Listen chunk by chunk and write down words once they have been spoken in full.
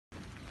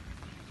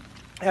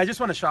I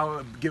just want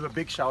to give a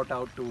big shout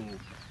out to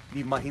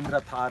the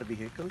Mahindra Thar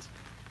vehicles,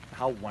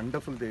 how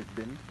wonderful they've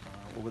been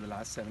over the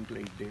last 7 to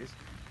 8 days.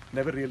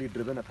 Never really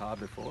driven a Thar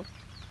before,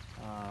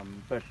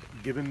 but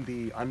given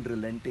the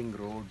unrelenting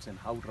roads and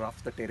how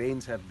rough the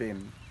terrains have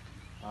been,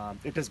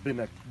 it has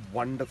been a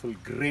wonderful,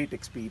 great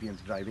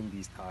experience driving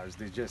these Thars.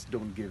 They just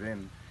don't give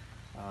in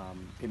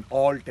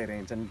all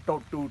terrains. And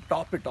to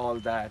top it all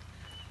that,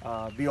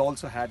 we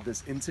also had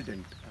this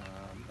incident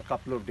a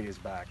couple of days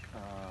back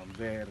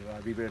where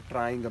we were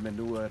trying a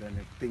maneuver and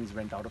things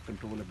went out of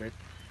control a bit.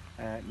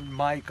 And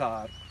my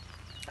car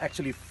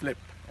actually flipped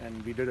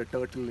and we did a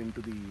turtle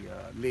into the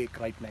lake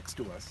right next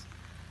to us.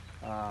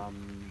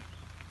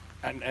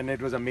 And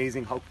it was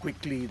amazing how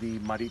quickly the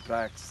Muddy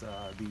Tracks,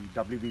 the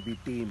WBB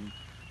team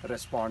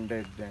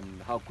responded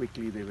and how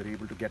quickly they were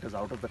able to get us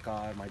out of the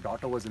car. My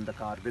daughter was in the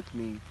car with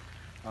me.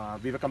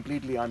 We were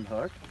completely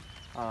unhurt.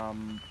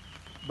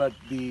 But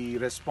the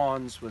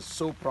response was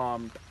so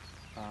prompt,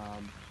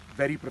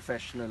 very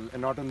professional,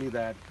 and not only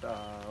that,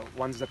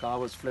 once the car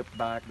was flipped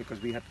back, because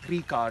we had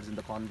 3 cars in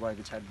the convoy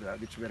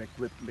which were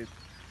equipped with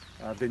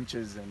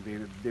winches, and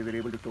they were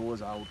able to tow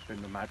us out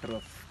in a matter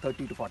of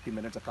 30 to 40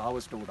 minutes. The car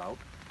was towed out,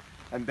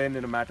 and then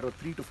in a matter of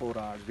 3 to 4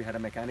 hours, we had a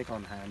mechanic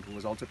on hand who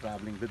was also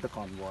traveling with the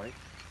convoy,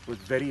 was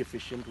very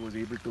efficient, was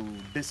able to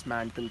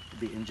dismantle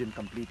the engine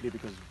completely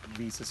because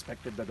we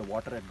suspected that the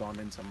water had gone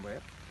in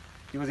somewhere.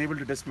 He was able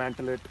to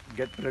dismantle it,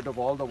 get rid of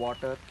all the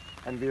water,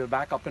 and we were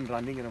back up and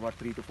running in about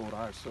 3 to 4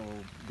 hours. So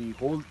the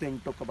whole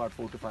thing took about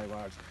 4 to 5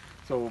 hours.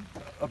 So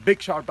a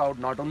big shout out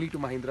not only to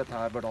Mahindra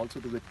Thar but also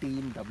to the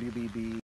team, WBB,